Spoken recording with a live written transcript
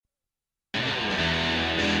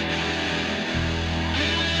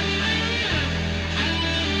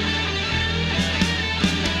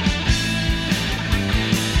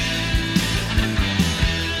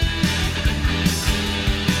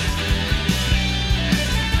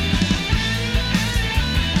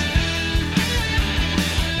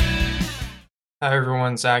Hi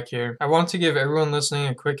everyone, Zach here. I want to give everyone listening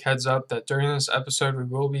a quick heads up that during this episode we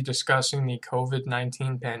will be discussing the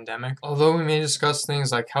COVID-19 pandemic. Although we may discuss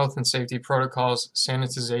things like health and safety protocols,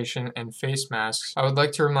 sanitization, and face masks, I would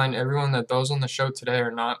like to remind everyone that those on the show today are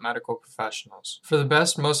not medical professionals. For the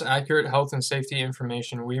best, most accurate health and safety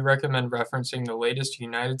information, we recommend referencing the latest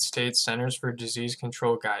United States Centers for Disease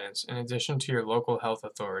Control guidance, in addition to your local health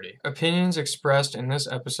authority. Opinions expressed in this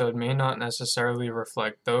episode may not necessarily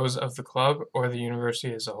reflect those of the club or the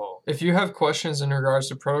university as a whole. If you have questions in regards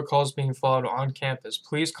to protocols being followed on campus,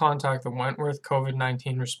 please contact the Wentworth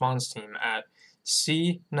COVID-19 response team at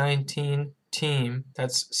C19 team,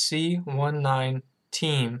 that's C19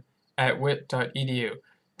 team at wit.edu.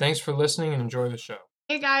 Thanks for listening and enjoy the show.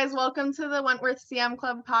 Hey guys, welcome to the Wentworth CM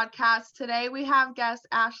Club podcast. Today we have guest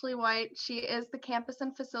Ashley White. She is the campus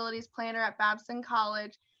and facilities planner at Babson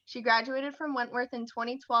College. She graduated from Wentworth in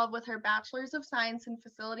 2012 with her Bachelor's of Science in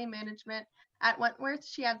Facility Management. At Wentworth,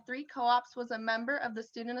 she had 3 co-ops, was a member of the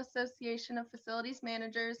Student Association of Facilities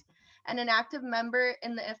Managers, and an active member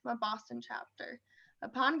in the IFMA Boston chapter.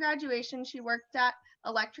 Upon graduation, she worked at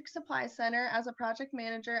Electric Supply Center as a project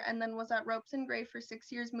manager and then was at Ropes and Gray for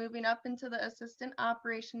 6 years, moving up into the assistant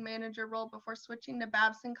operation manager role before switching to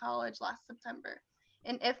Babson College last September.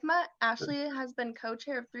 In IFMA, Ashley has been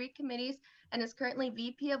co-chair of 3 committees and is currently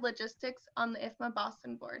VP of Logistics on the IFMA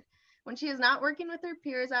Boston board. When she is not working with her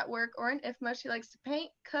peers at work or in IFMA, she likes to paint,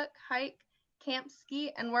 cook, hike, camp,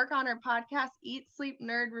 ski, and work on her podcast, Eat, Sleep,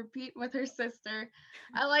 Nerd, Repeat with her sister.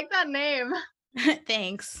 I like that name.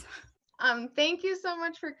 Thanks. Thank you so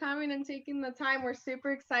much for coming and taking the time. We're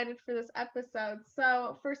super excited for this episode.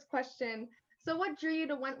 So first question. So what drew you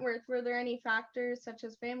to Wentworth? Were there any factors such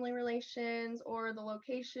as family relations or the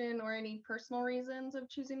location or any personal reasons of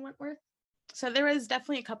choosing Wentworth? So there was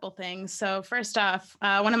definitely a couple things. So first off,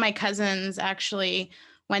 one of my cousins actually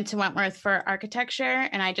went to Wentworth for architecture.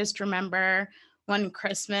 And I just remember one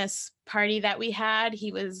Christmas party that we had,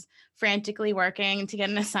 he was frantically working to get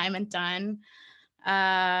an assignment done.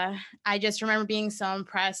 I just remember being so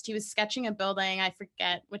impressed. He was sketching a building. I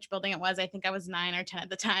forget which building it was. I think I was 9 or 10 at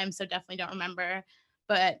the time, so definitely don't remember.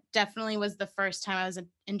 But definitely was the first time I was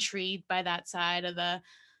intrigued by that side of the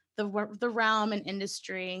realm and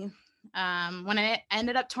industry. When I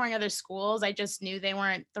ended up touring other schools, I just knew they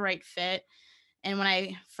weren't the right fit. And when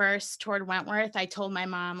I first toured Wentworth, I told my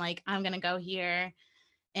mom, like, I'm going to go here.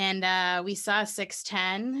 And we saw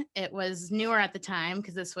 610. It was newer at the time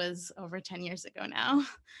because this was over 10 years ago now.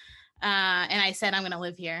 And I said, I'm going to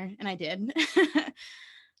live here. And I did.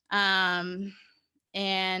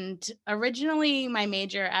 And originally my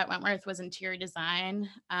major at Wentworth was interior design.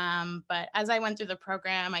 But as I went through the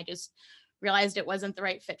program, I just realized it wasn't the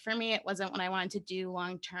right fit for me. It wasn't what I wanted to do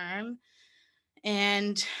long term,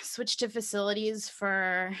 and switched to facilities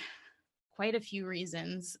for quite a few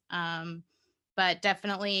reasons. But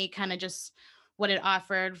definitely kind of just what it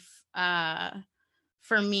offered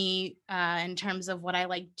for me in terms of what I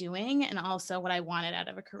like doing and also what I wanted out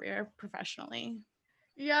of a career professionally.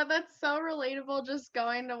 Yeah, that's so relatable, just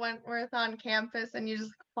going to Wentworth on campus and you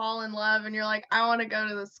just fall in love and you're like, I want to go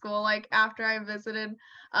to the school. Like after I visited,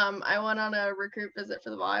 I went on a recruit visit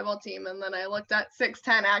for the volleyball team and then I looked at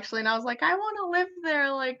 610 actually and I was like, I want to live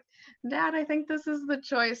there. Like, Dad, I think this is the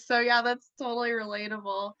choice. So yeah, that's totally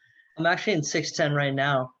relatable. I'm actually in 610 right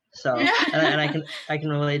now. So Yeah. and I can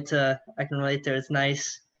relate to it's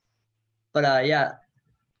nice. But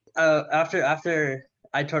after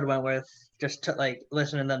I toured Wentworth, just to like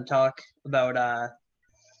listening to them talk about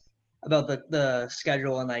the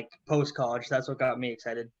schedule and like post college, that's what got me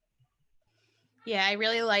excited. Yeah, I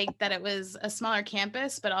really liked that it was a smaller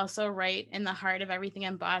campus, but also right in the heart of everything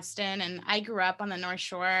in Boston. And I grew up on the North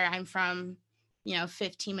Shore. I'm from,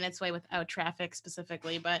 15 minutes away without traffic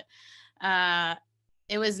specifically, but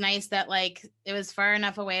it was nice that like it was far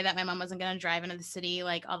enough away that my mom wasn't going to drive into the city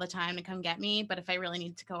like all the time to come get me. But if I really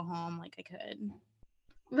needed to go home, like I could.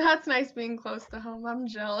 That's nice being close to home. I'm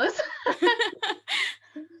jealous.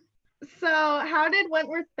 So how did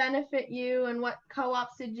Wentworth benefit you and what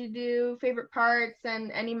co-ops did you do, favorite parts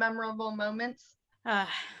and any memorable moments?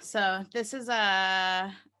 So this is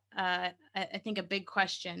I think a big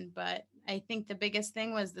question, but I think the biggest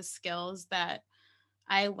thing was the skills that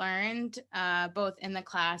I learned both in the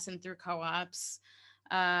class and through co-ops.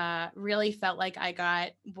 Really felt like I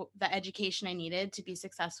got the education I needed to be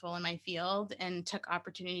successful in my field and took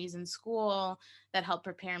opportunities in school that helped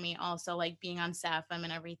prepare me also, like being on SAFM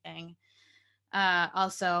and everything.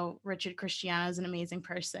 Also, Richard Cristiano is an amazing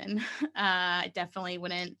person. I definitely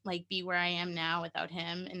wouldn't like be where I am now without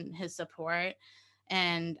him and his support.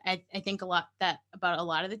 And I think about a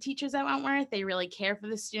lot of the teachers at Wentworth. They really care for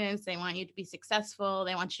the students. They want you to be successful.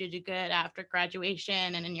 They want you to do good after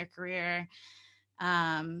graduation and in your career.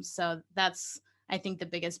 So that's, I think, the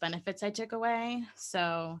biggest benefits I took away.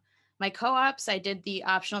 So my co-ops, I did the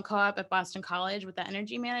optional co-op at Boston College with the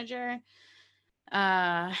energy manager.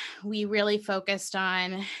 We really focused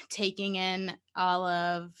on taking in all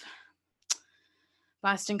of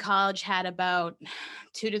Boston College had about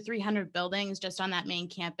 200 to 300 buildings just on that main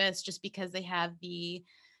campus, just because they have the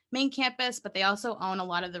main campus, but they also own a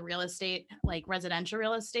lot of the real estate, like residential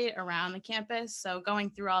real estate around the campus. So going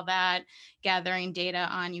through all that, gathering data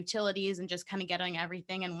on utilities and just kind of getting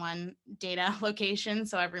everything in one data location.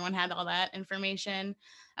 So everyone had all that information.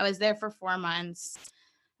 I was there for 4 months.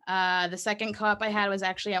 The second co-op I had was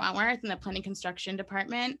actually at Wentworth in the planning construction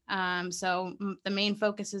department. So the main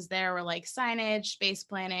focuses there were like signage, space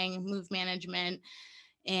planning, move management.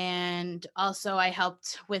 And also I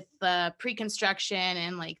helped with the pre-construction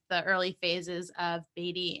and like the early phases of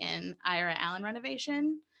Beatty and Ira Allen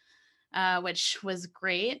renovation, which was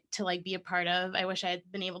great to like be a part of. I wish I had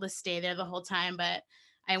been able to stay there the whole time, but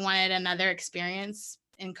I wanted another experience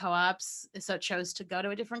in co-ops, so chose to go to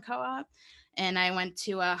a different co-op. And I went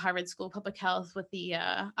to Harvard School of Public Health with the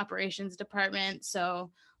operations department.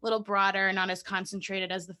 So a little broader, not as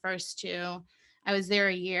concentrated as the first two. I was there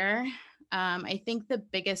a year. I think the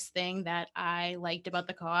biggest thing that I liked about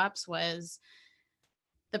the co-ops was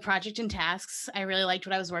the project and tasks. I really liked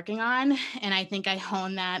what I was working on. And I think I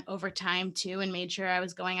honed that over time too, and made sure I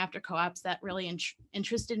was going after co-ops that really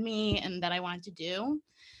interested me and that I wanted to do.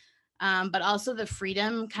 But also the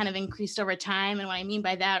freedom kind of increased over time. And what I mean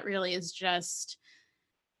by that really is just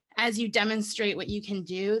as you demonstrate what you can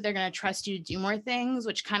do, they're going to trust you to do more things,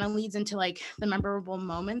 which kind of leads into like the memorable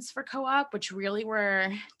moments for co-op, which really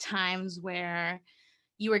were times where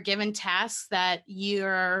you were given tasks that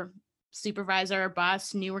your supervisor or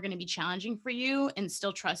boss knew were going to be challenging for you and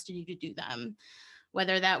still trusted you to do them.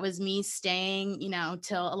 Whether that was me staying,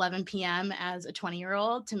 till 11 p.m. as a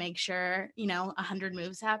 20-year-old to make sure, 100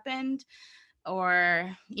 moves happened,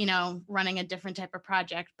 or, running a different type of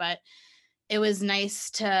project. But it was nice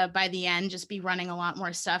to, by the end, just be running a lot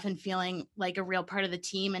more stuff and feeling like a real part of the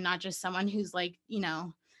team and not just someone who's like,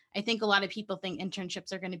 I think a lot of people think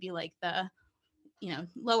internships are going to be like the,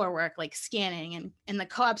 lower work, like scanning, and the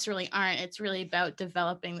co-ops really aren't. It's really about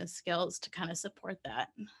developing the skills to kind of support that.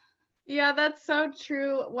 Yeah, that's so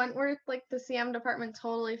true. Wentworth, like the CM department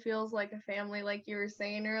totally feels like a family, like you were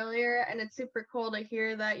saying earlier. And it's super cool to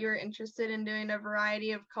hear that you're interested in doing a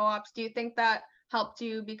variety of co-ops. Do you think that helped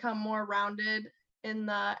you become more rounded in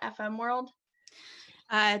the FM world?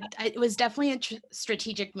 It was definitely a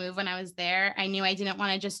strategic move when I was there. I knew I didn't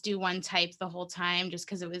want to just do one type the whole time just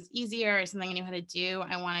because it was easier or something I knew how to do.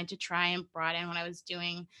 I wanted to try and broaden what I was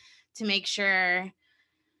doing to make sure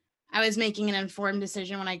I was making an informed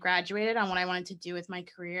decision when I graduated on what I wanted to do with my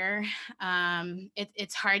career.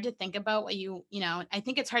 It's hard to think about what I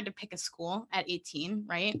think it's hard to pick a school at 18,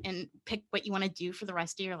 right? And pick what you want to do for the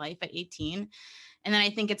rest of your life at 18. And then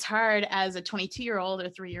I think it's hard as a 22-year-old or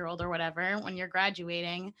 3-year-old or whatever, when you're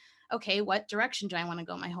graduating, okay, what direction do I want to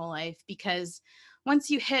go my whole life? Because once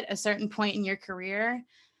you hit a certain point in your career,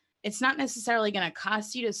 it's not necessarily going to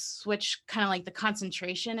cost you to switch kind of like the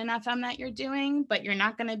concentration in FM that you're doing, but you're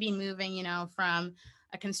not going to be moving, from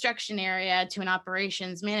a construction area to an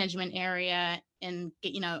operations management area and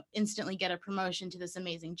get, instantly get a promotion to this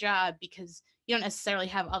amazing job, because you don't necessarily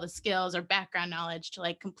have all the skills or background knowledge to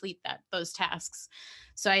like complete those tasks.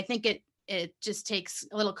 So I think it just takes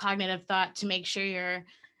a little cognitive thought to make sure you're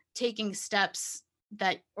taking steps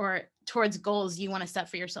or towards goals you want to set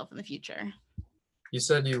for yourself in the future. You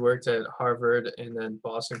said you worked at Harvard and then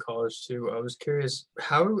Boston College too. I was curious,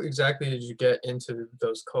 how exactly did you get into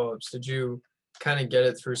those co-ops? Did you kind of get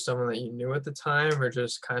it through someone that you knew at the time, or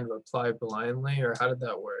just kind of apply blindly, or how did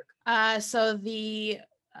that work? So the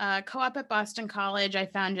co-op at Boston College, I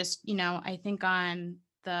found just, I think on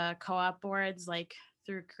the co-op boards, like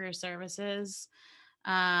through career services,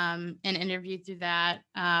 and interviewed through that.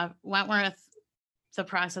 Wentworth, the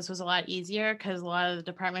process was a lot easier because a lot of the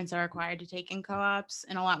departments are required to take in co-ops,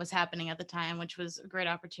 and a lot was happening at the time, which was a great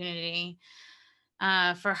opportunity.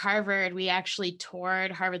 For Harvard, we actually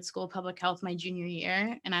toured Harvard School of Public Health my junior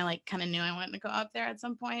year, and I kind of knew I wanted to go up there at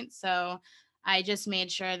some point. So I just made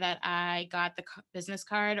sure that I got the business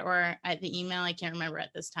card or the email, I can't remember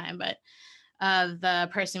at this time, but the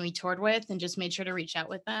person we toured with, and just made sure to reach out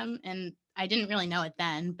with them. And I didn't really know it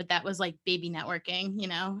then, but that was like baby networking,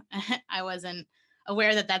 I wasn't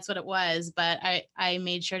aware that that's what it was, but I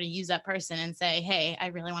made sure to use that person and say, hey, I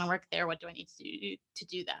really want to work there. What do I need to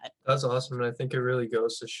do that? That's awesome. And I think it really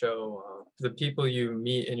goes to show the people you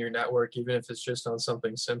meet in your network, even if it's just on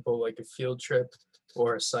something simple like a field trip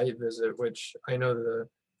or a site visit, which I know the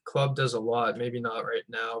club does a lot, maybe not right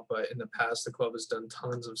now, but in the past, the club has done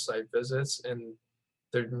tons of site visits, and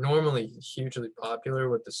they're normally hugely popular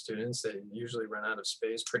with the students. They usually run out of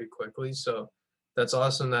space pretty quickly. So that's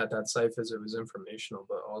awesome that that site visit was informational,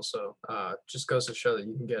 but also just goes to show that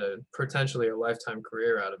you can get potentially a lifetime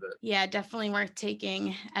career out of it. Yeah, definitely worth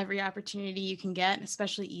taking every opportunity you can get,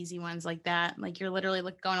 especially easy ones like that. Like you're literally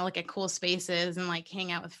going to look at cool spaces and like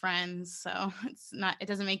hang out with friends. So it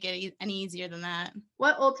doesn't make it any easier than that.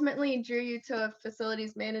 What ultimately drew you to a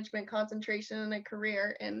facilities management concentration and a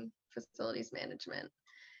career in facilities management?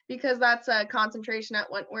 Because that's a concentration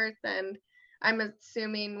at Wentworth, and I'm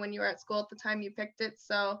assuming when you were at school at the time you picked it.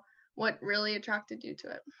 So what really attracted you to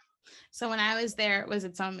it? So when I was there, it was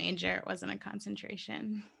its own major. It wasn't a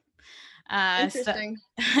concentration. Interesting.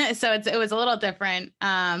 So it was a little different.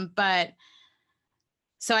 But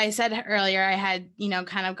so I said earlier, I had,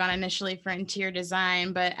 kind of gone initially for interior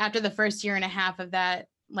design, but after the first year and a half of that,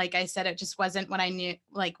 like I said, it just wasn't what I knew.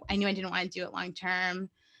 Like I knew I didn't want to do it long term.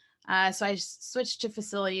 So I switched to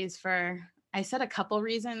facilities I said a couple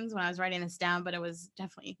reasons when I was writing this down, but it was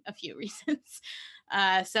definitely a few reasons.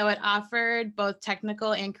 So it offered both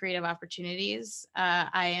technical and creative opportunities.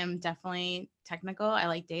 I am definitely technical. I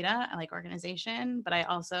like data. I like organization, but I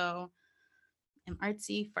also am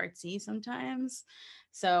artsy, fartsy sometimes.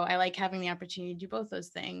 So I like having the opportunity to do both those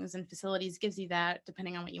things, and facilities gives you that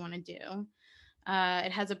depending on what you want to do.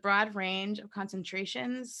 It has a broad range of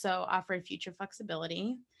concentrations, so offered future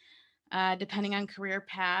flexibility. Depending on career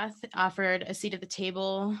path, offered a seat at the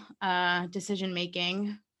table decision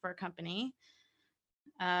making for a company.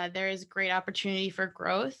 There is great opportunity for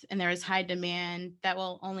growth, and there is high demand that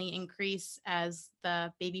will only increase as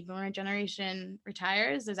the baby boomer generation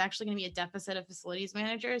retires. There's actually going to be a deficit of facilities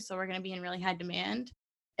managers, so we're going to be in really high demand.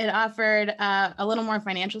 It offered a little more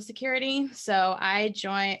financial security. So I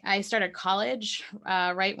started college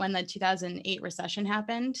right when the 2008 recession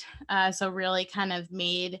happened. So really kind of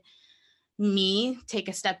made me take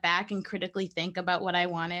a step back and critically think about what I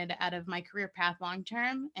wanted out of my career path long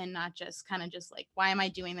term, and not just like, why am I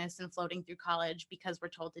doing this and floating through college because we're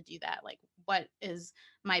told to do that? Like, what is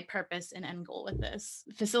my purpose and end goal with this?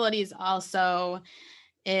 Facilities also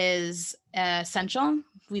is essential.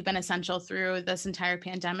 We've been essential through this entire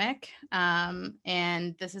pandemic.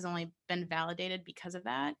 And this has only been validated because of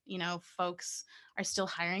that. Folks are still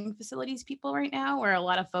hiring facilities people right now, where a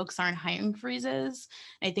lot of folks are in hiring freezes.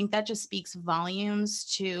 And I think that just speaks volumes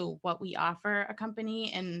to what we offer a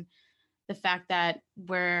company, and the fact that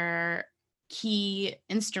we're key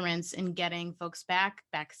instruments in getting folks back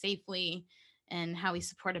safely, and how we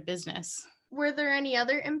support a business. Were there any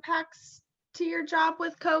other impacts to your job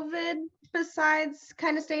with COVID besides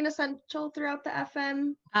kind of staying essential throughout the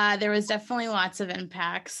FM? There was definitely lots of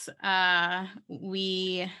impacts.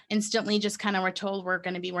 We instantly just kind of were told we're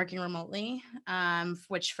going to be working remotely,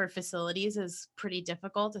 which for facilities is pretty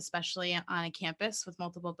difficult, especially on a campus with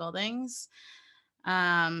multiple buildings.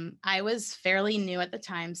 I was fairly new at the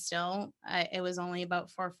time still. It was only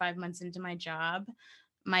about 4 or 5 months into my job.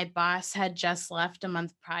 My boss had just left a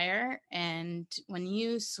month prior. And when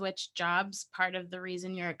you switch jobs, part of the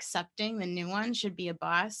reason you're accepting the new one should be a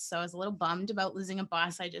boss. So I was a little bummed about losing a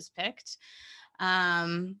boss I just picked.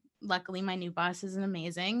 Luckily, my new boss is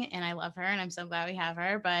amazing and I love her, and I'm so glad we have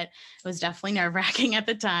her, but it was definitely nerve-wracking at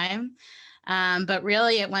the time. But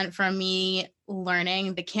really, it went from me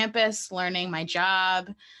learning the campus, learning my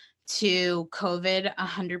job, to COVID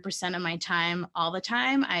 100% of my time, all the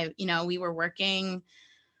time. We were working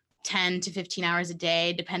 10 to 15 hours a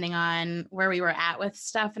day, depending on where we were at with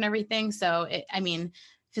stuff and everything. So,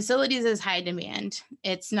 facilities is high demand.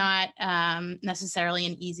 It's not necessarily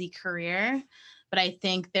an easy career, but I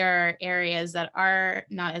think there are areas that are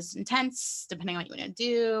not as intense, depending on what you want to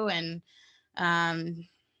do and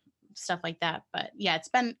stuff like that. But yeah, it's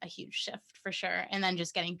been a huge shift for sure. And then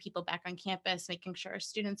just getting people back on campus, making sure our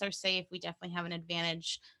students are safe. We definitely have an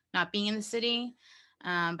advantage not being in the city.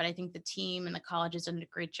 But I think the team and the college has done a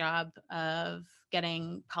great job of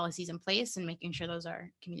getting policies in place and making sure those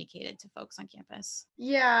are communicated to folks on campus.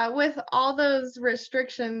 Yeah, with all those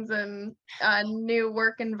restrictions and new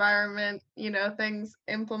work environment, things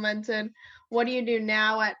implemented, what do you do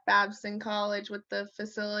now at Babson College with the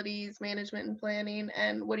facilities management and planning?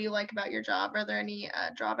 And what do you like about your job? Are there any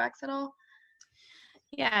drawbacks at all?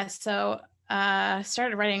 Yeah, so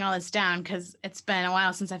started writing all this down because it's been a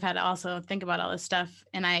while since I've had to also think about all this stuff.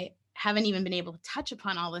 And I haven't even been able to touch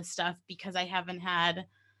upon all this stuff because I haven't had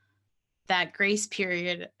that grace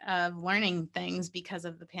period of learning things because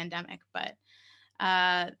of the pandemic. But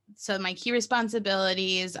so my key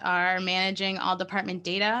responsibilities are managing all department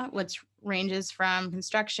data, which ranges from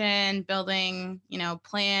construction, building,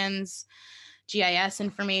 plans, GIS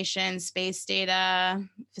information, space data,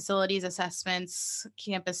 facilities assessments,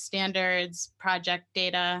 campus standards, project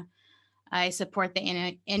data. I support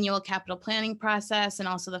the annual capital planning process and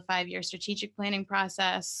also the 5-year strategic planning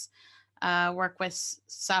process. Work with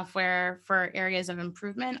software for areas of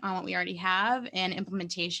improvement on what we already have, and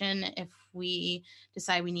implementation if we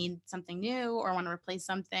decide we need something new or want to replace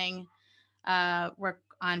something. Work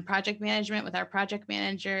on project management with our project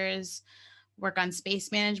managers. Work on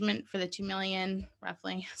space management for the 2 million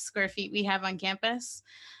roughly square feet we have on campus.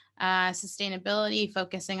 Sustainability,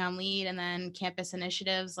 focusing on LEED, and then campus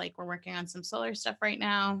initiatives, like we're working on some solar stuff right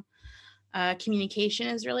now. Communication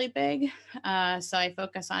is really big. So I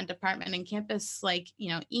focus on department and campus, like,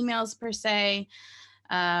 emails per se,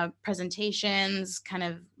 presentations, kind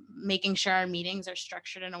of making sure our meetings are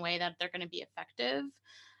structured in a way that they're going to be effective.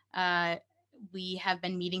 We have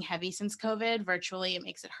been meeting heavy since COVID. Virtually, it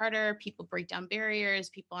makes it harder. People break down barriers.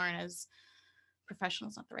 People aren't as professional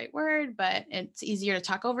is not the right word, but it's easier to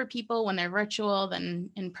talk over people when they're virtual than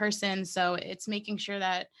in person. So it's making sure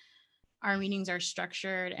that our meetings are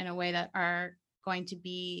structured in a way that are going to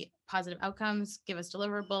be positive outcomes, give us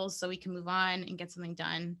deliverables so we can move on and get something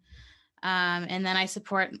done. And then I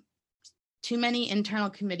support too many internal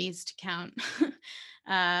committees to count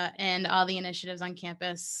and all the initiatives on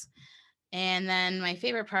campus. And then my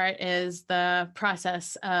favorite part is the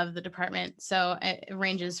process of the department. So it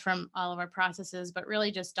ranges from all of our processes, but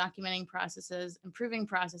really just documenting processes, improving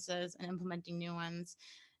processes, and implementing new ones.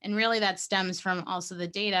 And really that stems from also the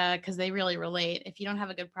data, because they really relate. If you don't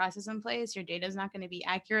have a good process in place, your data is not going to be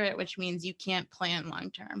accurate, which means you can't plan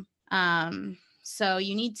long-term. So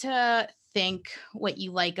you need to think what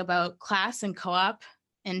you like about class and co-op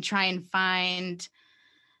and try and find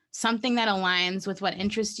something that aligns with what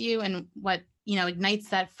interests you and what, ignites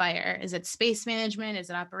that fire. Is it space management? Is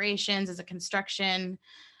it operations? Is it construction?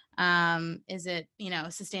 Is it,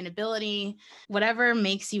 sustainability? Whatever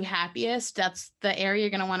makes you happiest, that's the area you're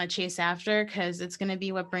going to want to chase after, because it's going to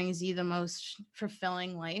be what brings you the most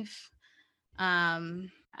fulfilling life.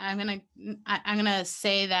 I'm going to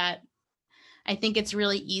say that I think it's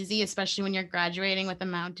really easy, especially when you're graduating with a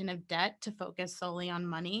mountain of debt, to focus solely on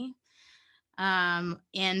money.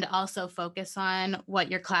 And also focus on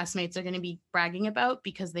what your classmates are going to be bragging about,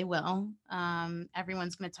 because they will.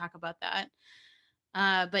 Everyone's going to talk about that.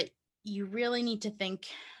 But you really need to think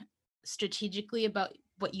strategically about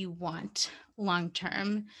what you want long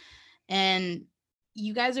term. And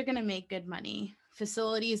you guys are going to make good money.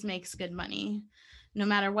 Facilities makes good money. No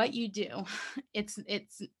matter what you do, it's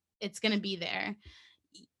going to be there.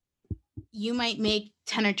 You might make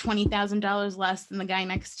 $10,000 or $20,000 less than the guy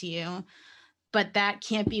next to you, but that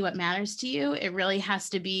can't be what matters to you. It really has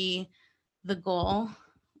to be the goal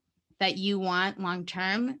that you want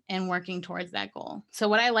long-term and working towards that goal. So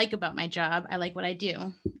what I like about my job, I like what I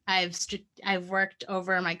do. I've worked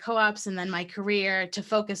over my co-ops and then my career to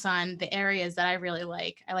focus on the areas that I really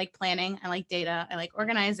like. I like planning, I like data, I like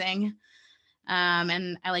organizing,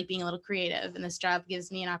 and I like being a little creative. And this job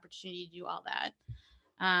gives me an opportunity to do all that.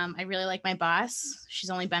 I really like my boss. She's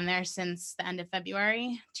only been there since the end of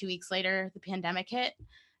February. 2 weeks later, the pandemic hit.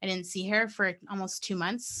 I didn't see her for almost 2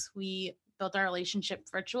 months. We built our relationship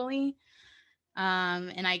virtually.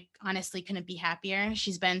 And I honestly couldn't be happier.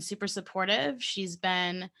 She's been super supportive. She's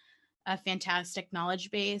been a fantastic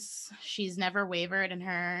knowledge base. She's never wavered in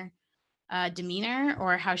her demeanor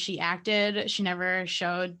or how she acted. She never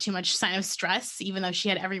showed too much sign of stress, even though she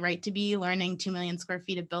had every right to be, learning 2 million square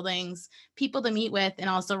feet of buildings, people to meet with, and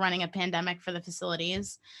also running a pandemic for the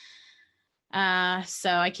facilities. So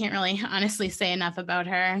I can't really honestly say enough about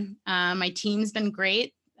her. My team's been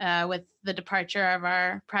great. With the departure of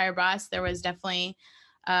our prior boss, there was definitely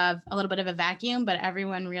a little bit of a vacuum, but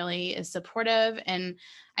everyone really is supportive. And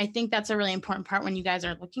I think that's a really important part when you guys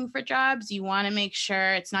are looking for jobs. You want to make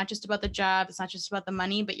sure it's not just about the job, it's not just about the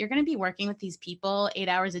money, but you're going to be working with these people 8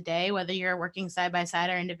 hours a day, whether you're working side by side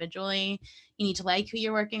or individually. You need to like who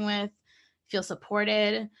you're working with, feel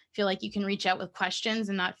supported, feel like you can reach out with questions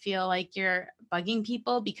and not feel like you're bugging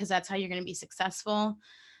people, because that's how you're going to be successful.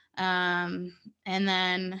 And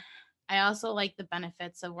then I also like the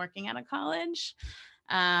benefits of working at a college.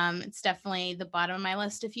 It's definitely the bottom of my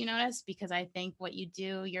list, if you notice, because I think what you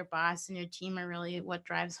do, your boss and your team are really what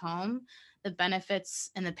drives home. The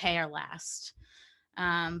benefits and the pay are last.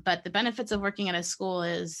 But the benefits of working at a school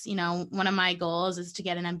is, one of my goals is to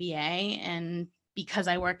get an MBA. And because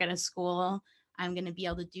I work at a school, I'm going to be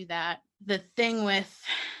able to do that. The thing with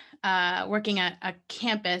working at a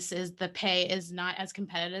campus is the pay is not as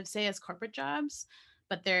competitive, say, as corporate jobs,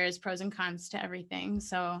 but there's pros and cons to everything.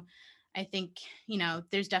 So I think,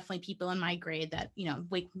 there's definitely people in my grade that,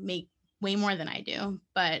 make way more than I do,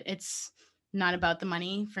 but it's not about the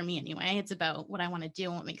money for me anyway. It's about what I want to do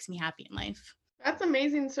and what makes me happy in life. That's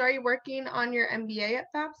amazing. So are you working on your MBA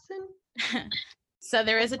at Babson? So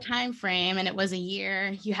there is a time frame, and it was a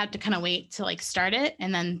year. You had to kind of wait to start it,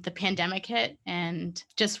 and then the pandemic hit, and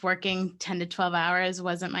just working 10 to 12 hours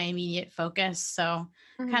wasn't my immediate focus. So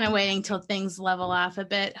kind of waiting till things level off a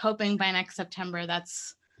bit, hoping by next September.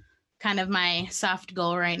 That's kind of my soft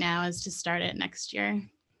goal right now, is to start it next year.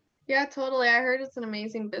 Yeah, totally. I heard it's an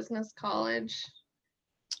amazing business college.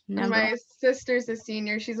 And Number my sister's a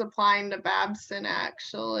senior. She's applying to Babson,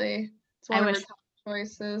 actually. It's one of her top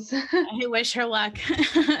choices. I wish her luck.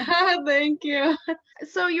 Thank you.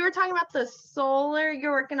 So you were talking about the solar.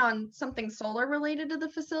 You're working on something solar related to the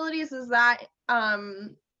facilities. Is that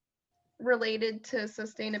related to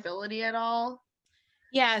sustainability at all?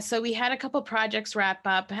 Yeah, so we had a couple projects wrap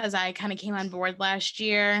up as I kind of came on board last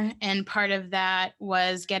year. And part of that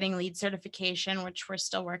was getting LEED certification, which we're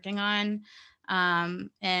still working on.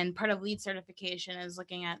 And part of LEED certification is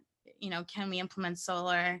looking at, can we implement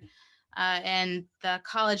solar? And the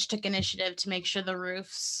college took initiative to make sure the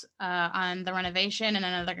roofs on the renovation and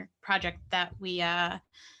another project that we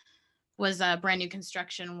was a brand new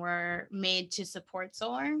construction were made to support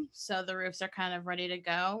solar. So the roofs are kind of ready to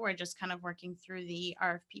go. We're just kind of working through the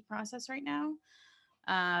RFP process right now.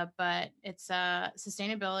 But it's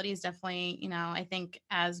sustainability is definitely, I think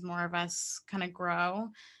as more of us kind of grow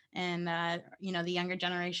and, the younger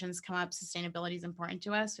generations come up, sustainability is important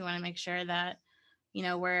to us. We want to make sure that,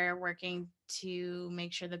 we're working to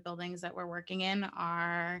make sure the buildings that we're working in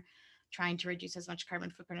are trying to reduce as much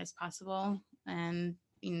carbon footprint as possible. And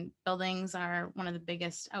buildings are one of the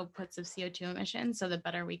biggest outputs of CO2 emissions. So the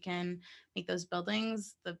better we can make those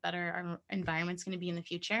buildings, the better our environment's going to be in the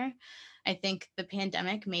future. I think the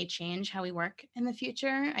pandemic may change how we work in the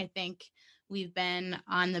future. I think we've been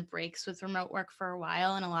on the brakes with remote work for a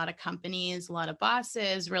while, and a lot of companies, a lot of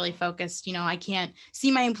bosses really focused, I can't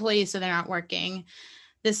see my employees, so they're not working.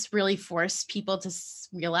 This really forced people to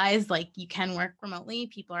realize you can work remotely.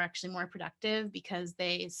 People are actually more productive because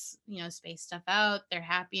they, space stuff out. They're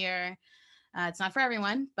happier. It's not for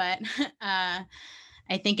everyone, but I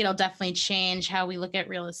think it'll definitely change how we look at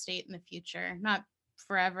real estate in the future. Not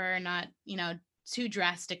forever, not, too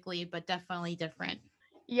drastically, but definitely different.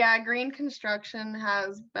 Yeah, green construction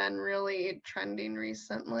has been really trending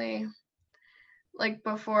recently.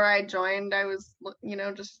 Before I joined, I was,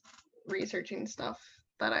 just researching stuff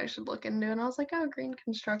that I should look into. And I was like, oh, green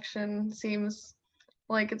construction seems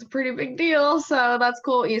like it's a pretty big deal. So that's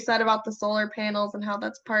cool what you said about the solar panels and how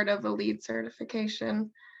that's part of a LEED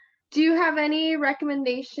certification. Do you have any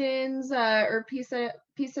recommendations or piece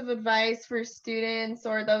of advice for students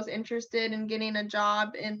or those interested in getting a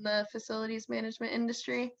job in the facilities management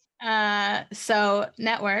industry? So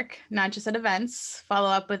network, not just at events, follow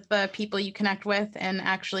up with the people you connect with and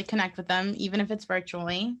actually connect with them, even if it's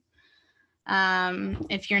virtually.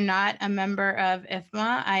 If you're not a member of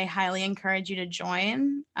IFMA, I highly encourage you to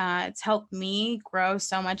join. It's helped me grow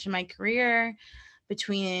so much in my career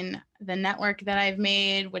between the network that I've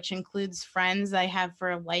made, which includes friends I have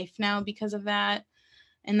for life now because of that.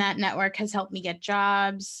 And that network has helped me get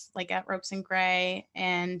jobs like at Ropes and Gray,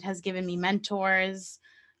 and has given me mentors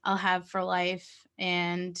I'll have for life.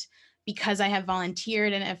 And because I have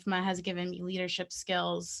volunteered in IFMA, has given me leadership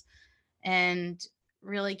skills, and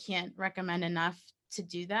really can't recommend enough to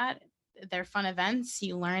do that. They're fun events.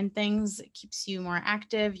 You learn things. It keeps you more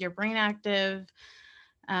active, your brain active,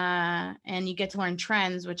 and you get to learn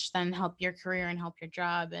trends, which then help your career and help your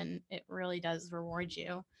job. And it really does reward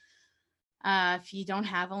you. If you don't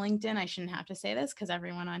have a LinkedIn, I shouldn't have to say this because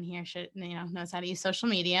everyone on here should, knows how to use social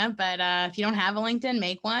media. But if you don't have a LinkedIn,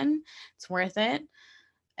 make one. It's worth it.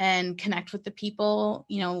 And connect with the people,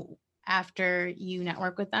 after you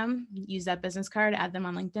network with them. Use that business card, add them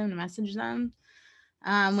on LinkedIn, and message them.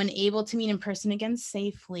 When able to meet in person again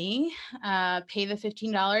safely, pay the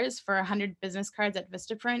 $15 for 100 business cards at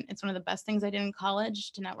Vistaprint. It's one of the best things I did in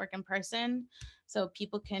college, to network in person so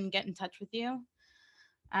people can get in touch with you.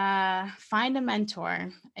 Find a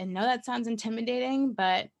mentor. I know that sounds intimidating,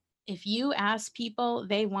 but if you ask people,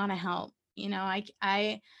 they want to help.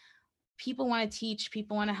 People want to teach,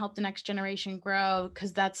 people want to help the next generation grow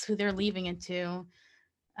because that's who they're leaving it to.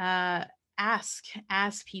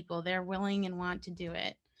 ask people. They're willing and want to do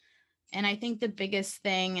it. And I think the biggest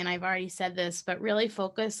thing, and I've already said this, but really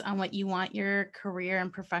focus on what you want your career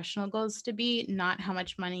and professional goals to be, not how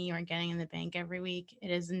much money you are getting in the bank every week.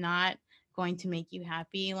 It is not going to make you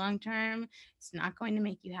happy long term. It's not going to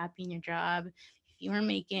make you happy in your job. If you are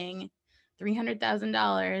making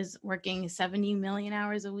 $300,000 working 70 million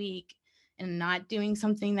hours a week and not doing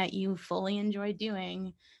something that you fully enjoy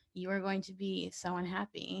doing, you are going to be so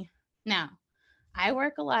unhappy. Now, I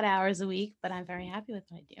work a lot of hours a week, but I'm very happy with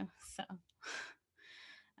what I do. So,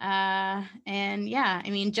 and yeah, I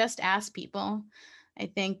mean, just ask people. I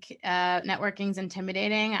think networking is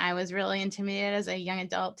intimidating. I was really intimidated as a young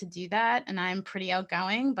adult to do that. And I'm pretty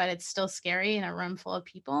outgoing, but it's still scary in a room full of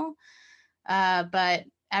people. But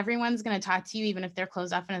everyone's going to talk to you, even if they're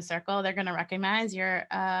closed off in a circle. They're going to recognize you're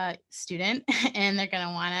a student and they're going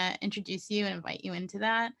to want to introduce you and invite you into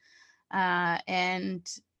that. And,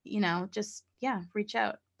 just, reach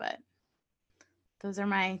out. But those are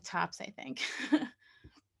my tops, I think.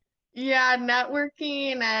 Yeah,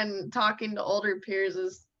 networking and talking to older peers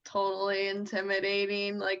is totally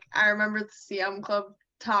intimidating. Like, I remember the CM Club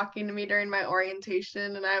talking to me during my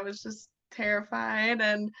orientation, and I was just terrified.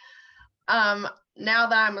 And now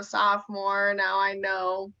that I'm a sophomore, now I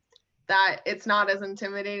know that it's not as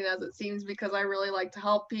intimidating as it seems, because I really like to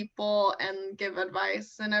help people and give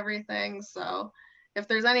advice and everything. So if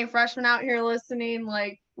there's any freshmen out here listening,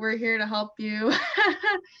 like, we're here to help you.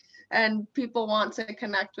 And people want to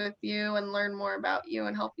connect with you and learn more about you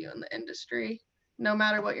and help you in the industry, no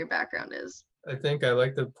matter what your background is. I think I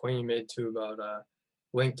like the point you made too about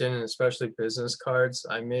LinkedIn and especially business cards.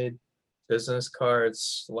 I made business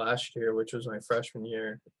cards last year, which was my freshman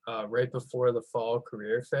year, right before the fall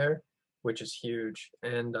career fair, which is huge.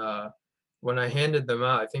 And when I handed them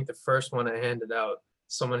out, I think the first one I handed out,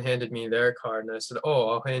 someone handed me their card and I said, "Oh,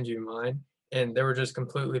 I'll hand you mine." And they were just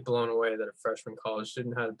completely blown away that a freshman college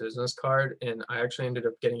student had a business card. And I actually ended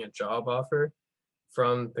up getting a job offer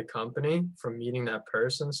from the company from meeting that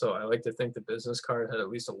person. So I like to think the business card had at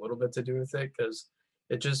least a little bit to do with it, because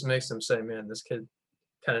it just makes them say, "Man, this kid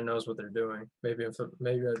kind of knows what they're doing." Maybe I'm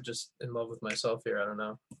just in love with myself here. I don't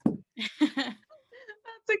know.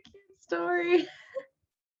 That's a cute story.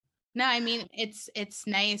 No, I mean, it's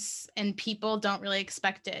nice and people don't really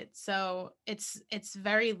expect it. So it's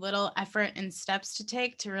very little effort and steps to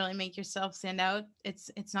take to really make yourself stand out. It's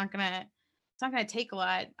not gonna take a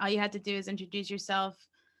lot. All you have to do is introduce yourself,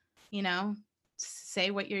 say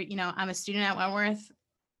what you're, I'm a student at Wentworth.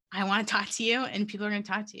 I want to talk to you, and people are going to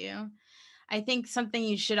talk to you. I think something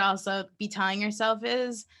you should also be telling yourself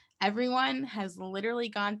is everyone has literally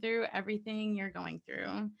gone through everything you're going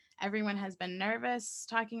through. Everyone has been nervous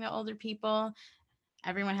talking to older people.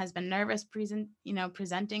 Everyone has been nervous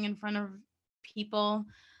presenting in front of people.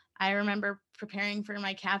 I remember preparing for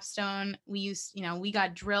my capstone. We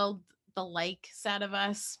got drilled the likes out of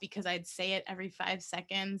us because I'd say it every 5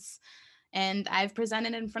 seconds. And I've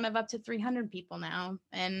presented in front of up to 300 people now.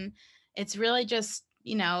 And it's really just,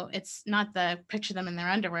 it's not the picture them in their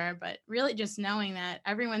underwear, but really just knowing that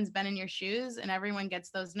everyone's been in your shoes and everyone gets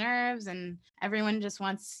those nerves and everyone just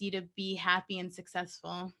wants you to be happy and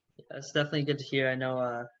successful. Yeah, it's definitely good to hear. I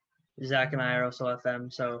know Zach and I are also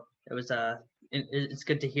FM, so it was it's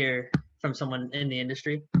good to hear from someone in the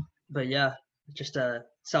industry. But yeah, just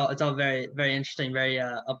it's all very, very interesting, very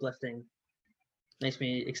uplifting. Makes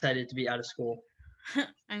me excited to be out of school.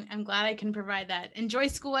 I'm glad I can provide that. Enjoy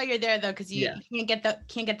school while you're there, though, because you can't get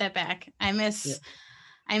that back. I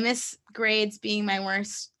miss grades being my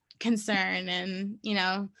worst concern, and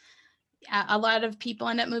a lot of people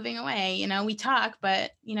end up moving away. We talk,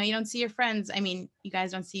 but you don't see your friends. I mean, you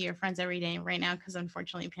guys don't see your friends every day right now because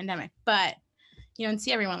unfortunately pandemic, but you don't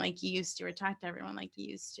see everyone like you used to or talk to everyone like you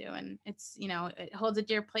used to, and it's it holds a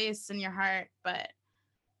dear place in your heart. But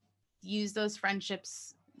use those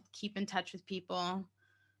friendships, keep in touch with people.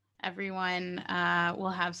 Everyone will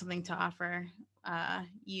have something to offer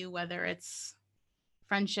you, whether it's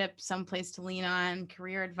friendship, someplace to lean on,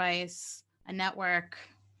 career advice, a network,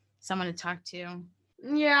 someone to talk to.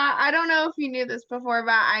 Yeah, I don't know if you knew this before,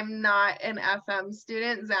 but I'm not an FM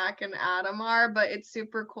student. Zach and Adam are, but it's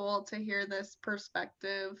super cool to hear this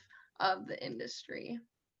perspective of the industry.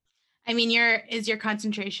 I mean, is your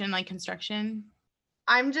concentration like construction?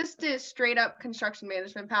 I'm just a straight up construction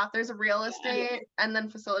management path. There's a real estate and then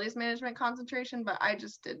facilities management concentration, but I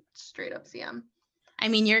just did straight up CM. I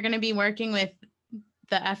mean, you're going to be working with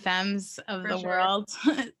the FMs of the world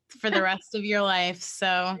for the rest of your life.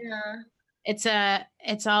 So yeah,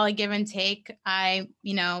 it's all a give and take. That's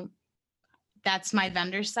my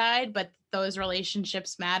vendor side, but those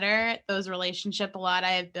relationships matter. Those relationships, a lot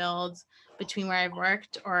I have built between where I've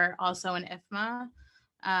worked or also in IFMA.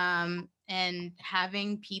 And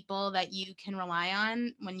having people that you can rely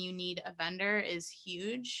on when you need a vendor is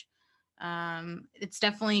huge. It's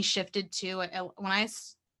definitely shifted to when I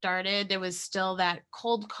started, there was still that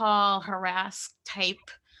cold call, harass type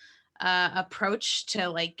approach to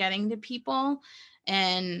like getting to people.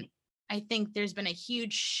 And I think there's been a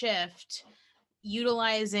huge shift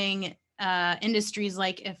utilizing industries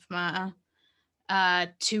like IFMA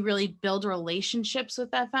to really build relationships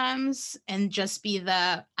with FMs and just be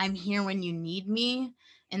the I'm here when you need me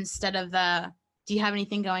instead of the do you have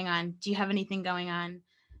anything going on? Do you have anything going on?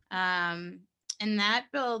 And that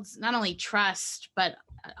builds not only trust, but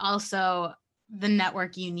also the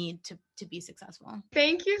network you need to be successful.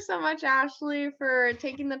 Thank you so much, Ashley, for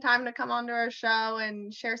taking the time to come onto our show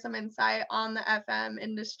and share some insight on the FM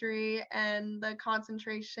industry and the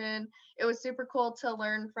concentration. It was super cool to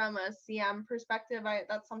learn from a CM perspective.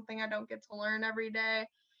 That's something I don't get to learn every day.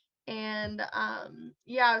 And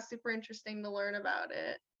yeah, it was super interesting to learn about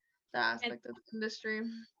it, the aspect of the industry.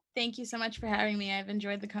 Thank you so much for having me. I've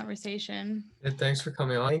enjoyed the conversation. And thanks for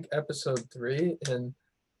coming on. I think episode 3, and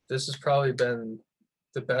this has probably been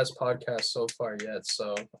the best podcast so far yet.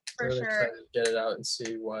 So For really sure. excited to get it out and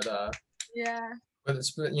see what Yeah. but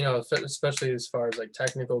it's, you know, especially as far as like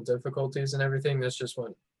technical difficulties and everything, this just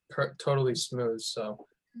went totally smooth. So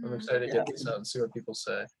I'm excited to get this out and see what people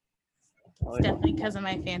say. It's definitely because of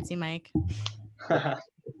my fancy mic.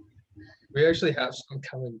 We actually have some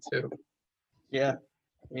coming too. Yeah.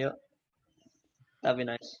 That'd be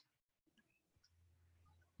nice.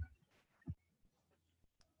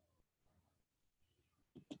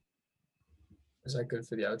 Is that good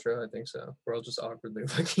for the outro? I think so. We're all just awkwardly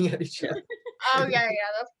looking at each other. Oh, yeah,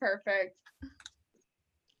 that's perfect.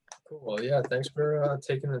 Cool. Well, yeah, thanks for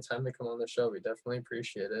taking the time to come on the show. We definitely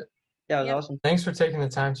appreciate it. Yeah, it was Yep. awesome. Thanks for taking the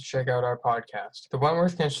time to check out our podcast. The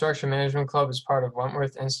Wentworth Construction Management Club is part of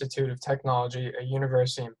Wentworth Institute of Technology, a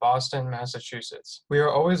university in Boston, Massachusetts. We are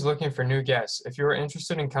always looking for new guests. If you are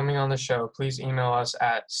interested in coming on the show, please email us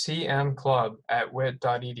at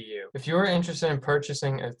cmclub@wit.edu. If you are interested in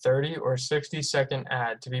purchasing a 30 or 60-second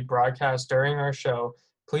ad to be broadcast during our show,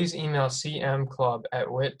 please email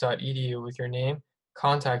cmclub@wit.edu with your name,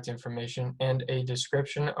 contact information, and a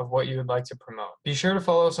description of what you would like to promote. Be sure to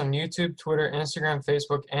follow us on YouTube, Twitter, Instagram,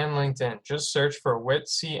 Facebook, and LinkedIn. Just search for WIT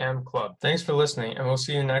CM Club. Thanks for listening, and we'll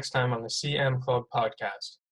see you next time on the CM Club podcast.